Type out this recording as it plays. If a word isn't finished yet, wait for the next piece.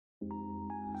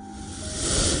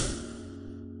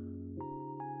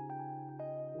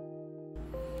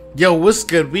Yo, what's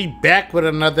good? We back with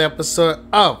another episode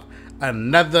of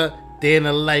Another Day in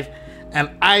the Life. And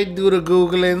I do the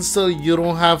Googling so you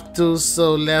don't have to,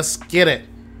 so let's get it.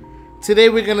 Today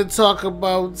we're going to talk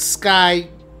about Skai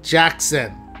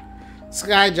Jackson.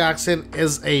 Skai Jackson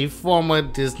is a former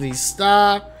Disney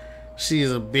star. She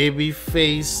is a baby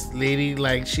face lady,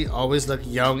 like she always looked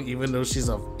young even though she's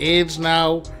of age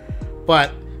now.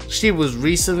 But she was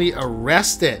recently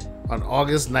arrested on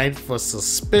August 9th for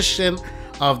suspicion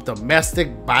of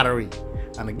domestic battery.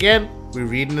 And again, we're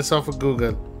reading this off of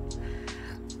Google.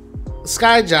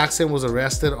 Skai Jackson was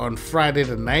arrested on Friday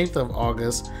the 9th of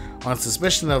August on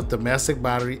suspicion of domestic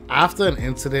battery after an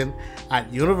incident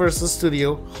at Universal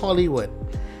Studio Hollywood.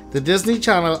 The Disney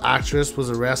Channel actress was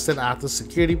arrested after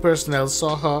security personnel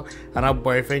saw her and her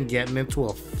boyfriend getting into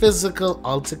a physical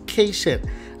altercation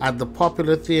at the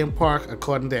popular theme park,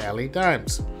 according to LA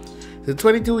Times. The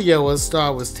 22-year-old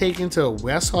star was taken to a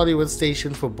West Hollywood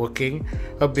station for booking.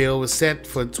 Her bail was set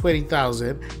for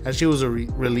 $20,000 and she was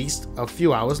released a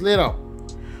few hours later.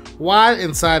 While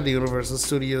inside the Universal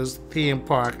Studios theme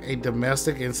park, a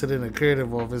domestic incident occurred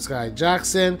involving Skai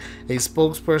Jackson. A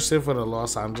spokesperson for the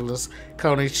Los Angeles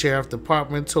County Sheriff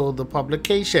Department told the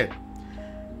publication.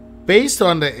 Based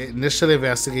on the initial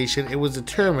investigation, it was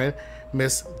determined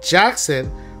Ms.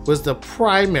 Jackson was the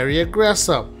primary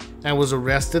aggressor and was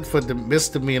arrested for the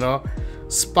misdemeanor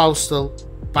spousal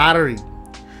battery.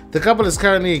 The couple is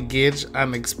currently engaged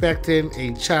and expecting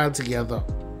a child together.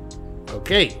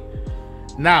 Okay,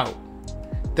 now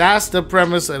that's the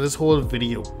premise of this whole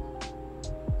video.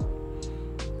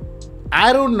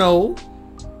 I don't know.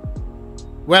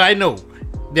 Well, I know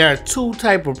there are two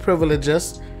types of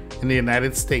privileges in the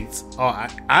United States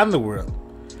and the world.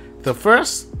 The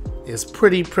first is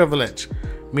pretty privilege,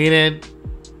 meaning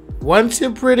once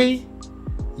you're pretty,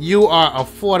 you are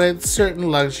afforded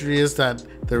certain luxuries that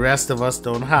the rest of us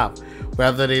don't have.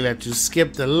 Whether they let you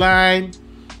skip the line,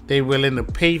 they're willing to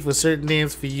pay for certain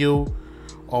things for you,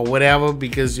 or whatever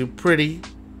because you're pretty,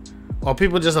 or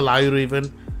people just allow you to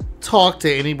even talk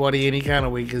to anybody any kind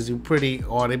of way because you're pretty,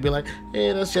 or they be like,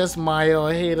 hey, that's just Maya,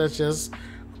 or hey, that's just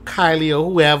Kylie, or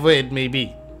whoever it may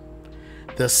be.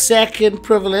 The second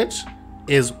privilege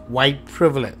is white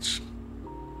privilege.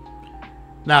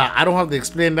 Now, I don't have to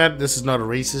explain that. This is not a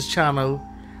racist channel.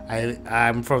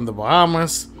 I'm from the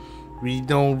Bahamas. We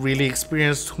don't really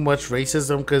experience too much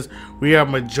racism because we are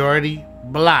majority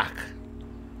black.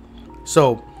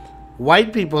 So,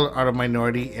 white people are the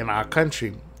minority in our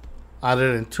country,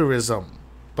 other than tourism.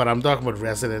 But I'm talking about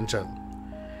residential.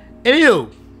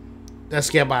 Anywho, let's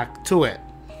get back to it.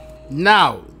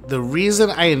 Now, the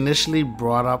reason I initially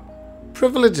brought up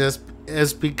privileges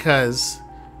is because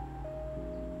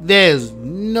there's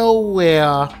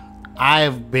nowhere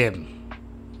I've been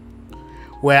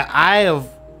where I have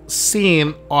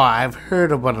seen or I've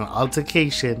heard about an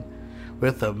altercation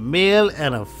with a male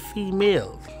and a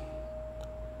female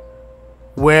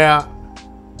where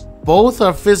both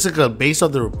are physical, based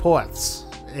on the reports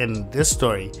in this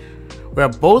story, where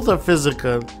both are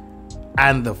physical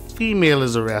and the female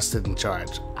is arrested and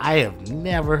charged. I have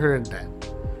never heard that,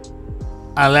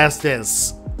 unless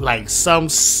there's like some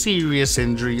serious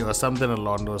injury or something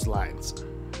along those lines.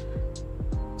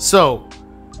 So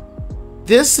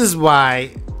this is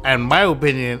why, and my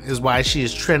opinion is why she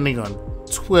is trending on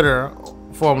Twitter,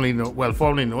 formerly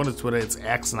known as Twitter. It's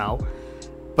X now.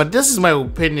 But this is my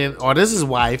opinion, or this is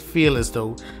why I feel as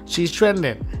though she's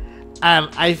trending. And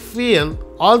I feel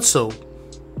also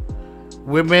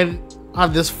women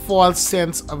have this false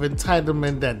sense of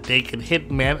entitlement that they can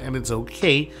hit men and it's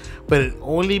okay, but it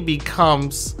only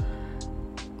becomes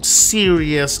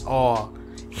serious or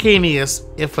heinous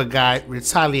if a guy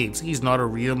retaliates. He's not a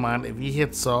real man if he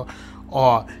hits her,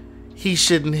 or he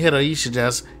shouldn't hit her, he should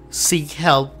just seek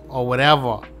help or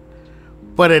whatever.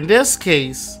 But in this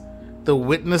case, the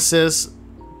witnesses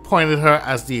pointed her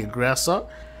as the aggressor,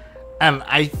 and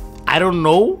I don't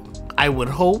know, I would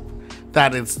hope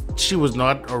that she was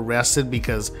not arrested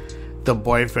because the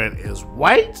boyfriend is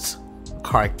white,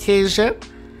 Caucasian.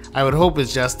 I would hope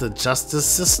it's just the justice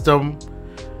system,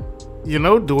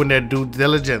 doing their due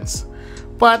diligence.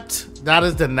 But that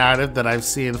is the narrative that I've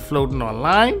seen floating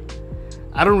online.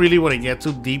 I don't really want to get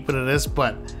too deep into this,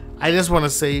 but I just want to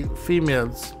say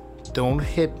females, don't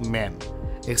hit men,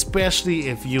 especially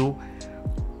if you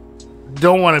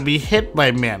don't want to be hit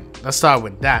by men. Let's start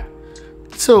with that.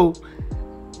 2,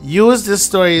 use this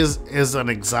story as an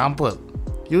example.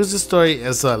 Use this story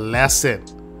as a lesson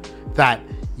that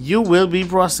you will be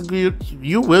prosecuted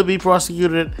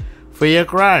for your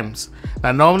crimes.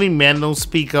 Now, normally men don't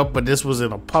speak up, but this was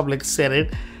in a public setting.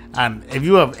 And if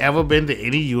you have ever been to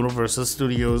any Universal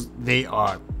Studios, they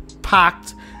are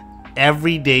packed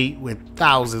every day with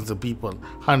thousands of people,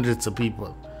 hundreds of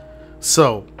people.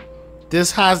 So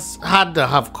this has had to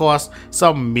have caused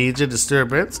some major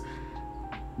disturbance.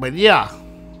 But yeah,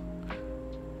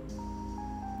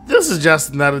 this is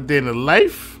just another day in the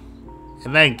life,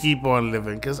 and I keep on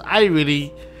living because I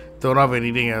really don't have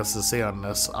anything else to say on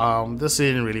this. This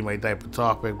isn't really my type of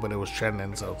topic, but it was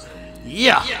trending, so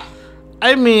yeah.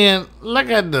 I mean,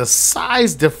 look at the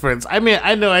size difference. I mean,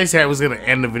 I know I said I was gonna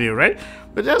end the video, right?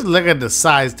 But just look at the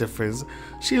size difference.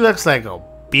 She looks like a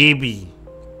baby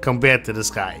compared to this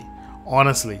guy,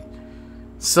 honestly.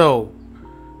 So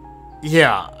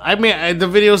yeah, I mean, the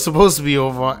video is supposed to be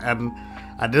over, and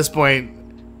at this point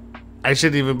I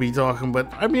shouldn't even be talking,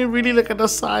 but I mean, really look at the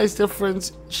size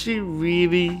difference. She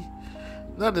really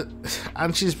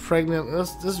and she's pregnant.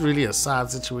 This is really a sad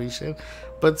situation.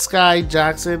 But Skai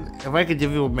Jackson, if I could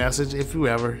give you a message, if you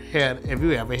ever had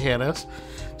us,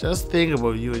 just think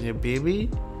about you and your baby,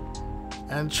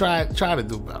 and try to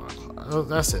do better.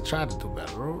 That's it. Try to do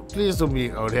better. Please don't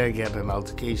be out here getting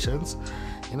altercations.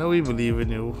 You know, we believe in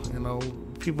you. You know,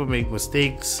 people make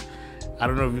mistakes. I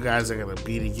don't know if you guys are gonna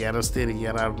be together, stay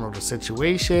together. I don't know the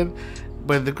situation,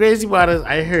 but the crazy part is,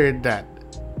 I heard that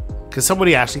because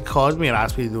somebody actually called me and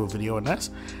asked me to do a video on this,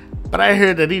 but I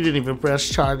heard that he didn't even press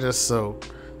charges, so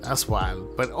that's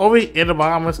wild. But over in the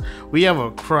Bahamas, we have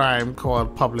a crime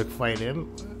called public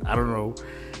fighting. I don't know.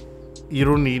 You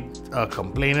don't need a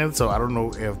complainant, so I don't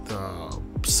know if the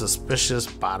suspicious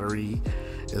battery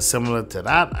is similar to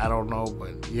that. I don't know,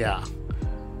 but yeah.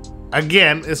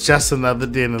 Again, it's just another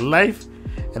day in the life,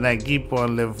 and I keep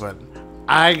on living.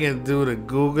 I can do the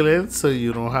Googling so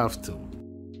you don't have to.